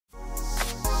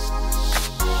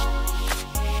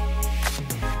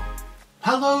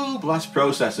Hello Blast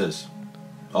Processors,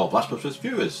 or Blast Process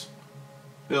viewers,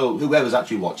 whoever's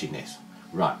actually watching this.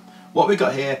 Right, what we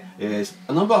got here is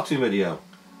an unboxing video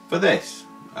for this,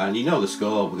 and you know the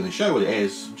score. We're going to show what it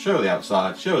is, show the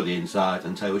outside, show the inside,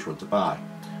 and tell you which one to buy.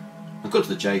 And cut to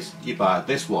the chase, you buy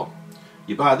this one.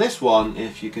 You buy this one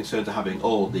if you're concerned with having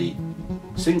all the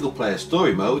single player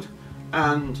story mode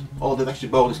and all the extra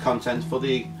bonus content for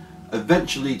the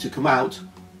eventually to come out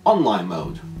online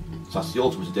mode. So that's the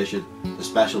Ultimate Edition. The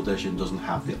Special Edition doesn't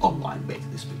have the online bit,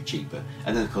 it's a bit cheaper.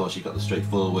 And then of course you've got the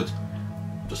straightforward,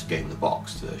 just game in the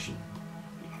box version.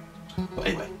 But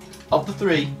anyway, of the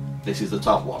three, this is the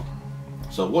top one.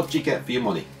 So what do you get for your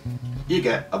money? You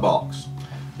get a box.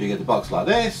 You get the box like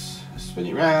this, spin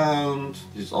it round.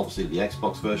 This is obviously the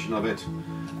Xbox version of it.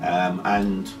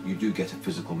 And you do get a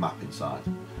physical map inside.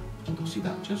 You'll see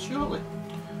that just shortly.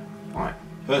 Alright,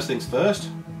 first things first,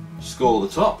 score the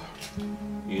top.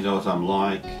 You know what I'm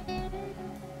like.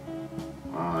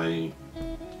 I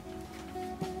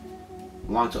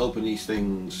like to open these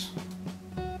things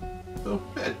with a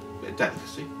bit of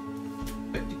delicacy,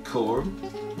 a bit of decorum,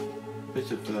 a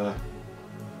bit of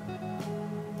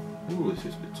ooh, this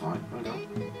is a bit tight, hang on.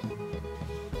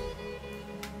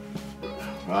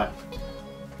 Right,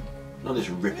 none of this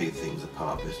ripping things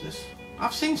apart business.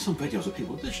 I've seen some videos of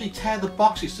people literally tear the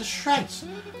boxes to shreds,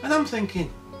 and I'm thinking,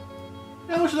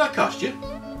 how much does that cost you?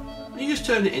 And you just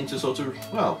turn it into sort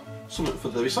of, well, something for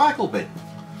the recycle bin.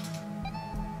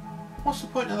 What's the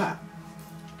point of that?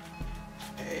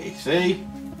 Hey, see?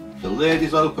 The lid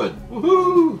is open.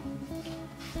 Woohoo!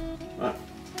 Right,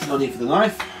 no need for the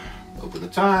knife. Open the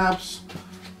tabs.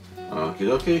 Okie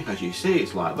dokie, as you see,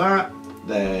 it's like that.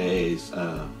 There's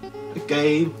a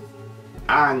game,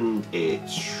 and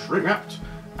it's shrink wrapped,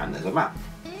 and there's a map.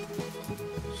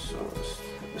 So let's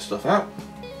get this stuff out.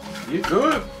 You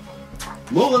go.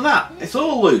 More than that, it's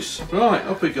all loose. Right,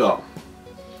 up we go.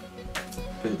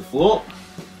 Bit of the floor.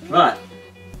 Right.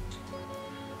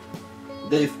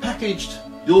 They've packaged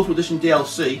the Ultimate Edition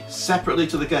DLC separately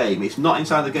to the game. It's not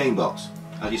inside the game box.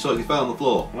 As you saw, it fell on the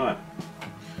floor. Right.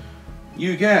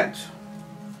 You get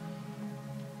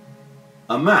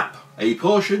a map, a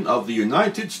portion of the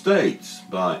United States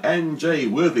by N.J.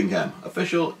 Worthington,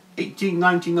 official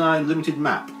 1899 limited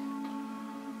map.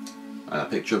 And a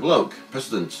picture of bloke,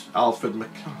 President Alfred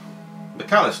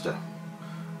McAllister.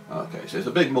 Okay, so it's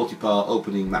a big multi-part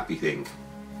opening mappy thing,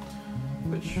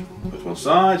 which puts one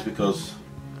side because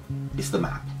it's the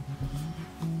map.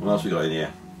 What else we got in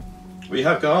here? We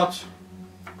have got,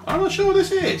 I'm not sure what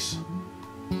this is.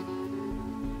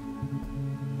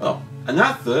 Oh, an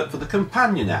advert for the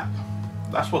companion app.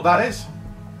 That's what that is.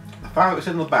 I found it was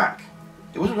in the back.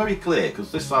 It wasn't very clear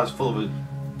because this side's full of a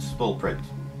small print.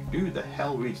 Who the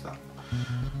hell reads that?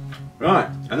 Right,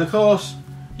 and of course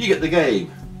you get the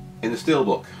game in the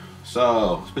Steelbook.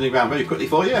 So spinning around very quickly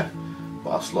for you, but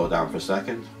I'll slow down for a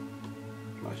second.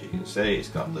 As you can see, it's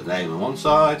got the name on one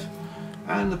side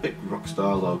and the big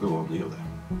Rockstar logo on the other.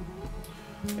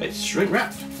 It's shrink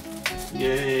wrapped,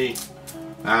 yay!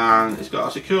 And it's got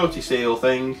a security seal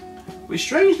thing, which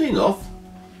strangely enough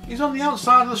is on the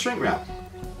outside of the shrink wrap,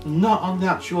 not on the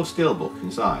actual Steelbook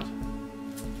inside.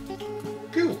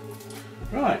 Cool.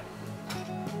 Right.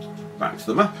 Back to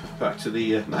the map. Back to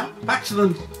the map. Back to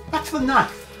the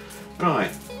knife.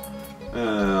 Right.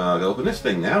 I'll go open this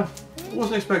thing now. I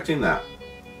wasn't expecting that.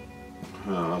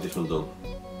 Oh, how's this one done?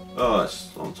 Oh, it's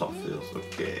on top feels.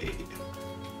 Okay.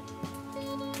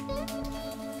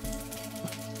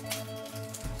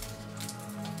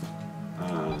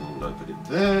 And open it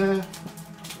there.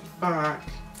 Back.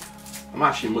 I'm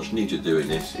actually much neater doing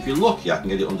this. If you're lucky, I can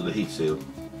get it under the heat seal.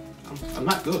 I'm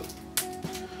that good.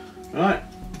 Right.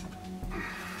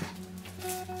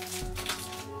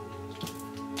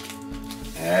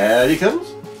 There he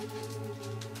comes.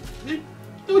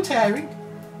 No tearing.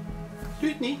 Do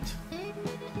it neat.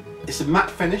 It's a matte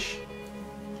finish.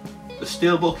 The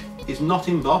Steelbook is not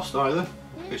embossed either,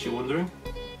 in case you're wondering.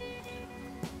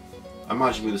 I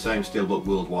imagine with the same Steelbook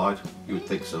worldwide, you would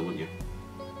think so, wouldn't you?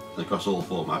 And across all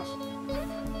formats.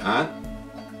 And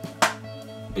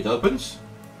it opens,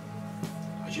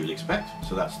 as you would expect.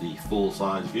 So that's the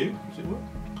full-size view, as it were.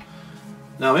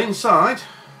 Now inside,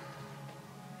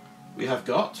 we have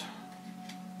got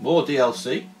more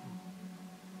DLC.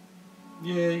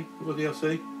 Yay, more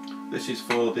DLC. This is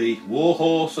for the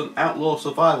Warhorse and Outlaw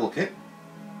Survival Kit.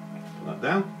 Put that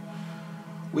down.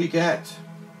 We get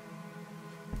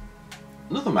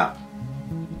another map.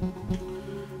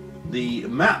 The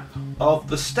map of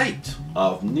the state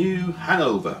of New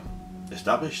Hanover,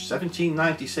 established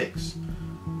 1796.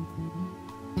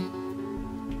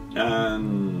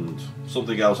 And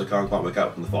something else I can't quite work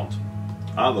out from the font.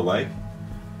 out of the way,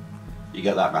 you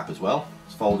get that map as well.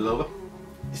 It's folded over.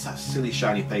 It's that silly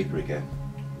shiny paper again,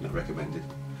 not recommended.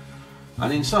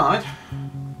 And inside,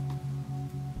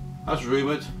 as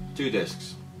rumoured, 2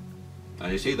 discs.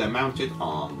 And you see they're mounted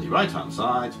on the right hand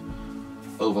side,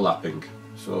 overlapping.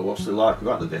 So what's it like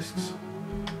without the discs?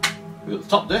 We've got the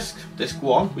top disc, disc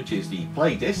 1, which is the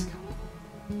play disc.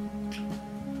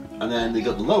 And then they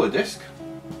got the lower disc,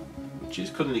 which is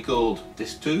currently called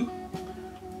disc 2,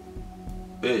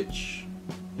 which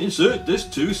insert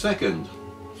disc 2 second.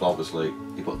 So obviously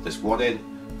you put disc 1 in,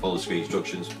 follow the screen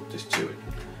instructions, put disc 2 in.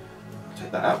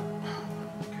 Take that out.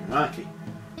 Crikey.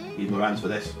 Need more hands for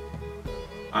this.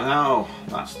 And now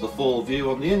that's the full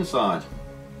view on the inside.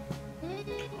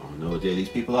 I've no idea who these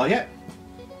people are yet,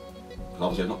 because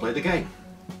obviously I've not played the game.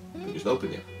 I just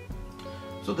opened it.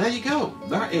 So there you go.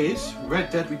 That is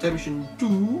Red Dead Redemption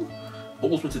 2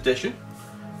 Ultimate Edition,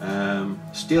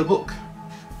 Steelbook,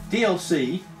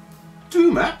 DLC,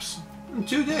 2 maps and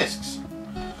 2 discs.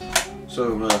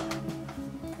 So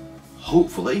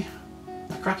hopefully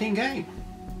a cracking game.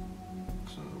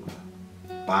 So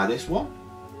buy this one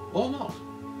or not.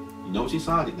 You know what's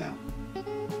inside it now.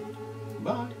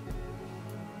 Bye.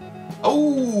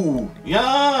 Oh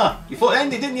yeah, you thought it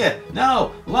ended, didn't you?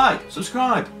 No, like,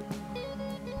 subscribe.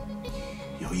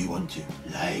 You know you want to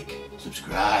like,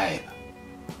 subscribe.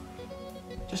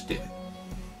 Just do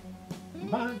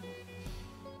it. Bye.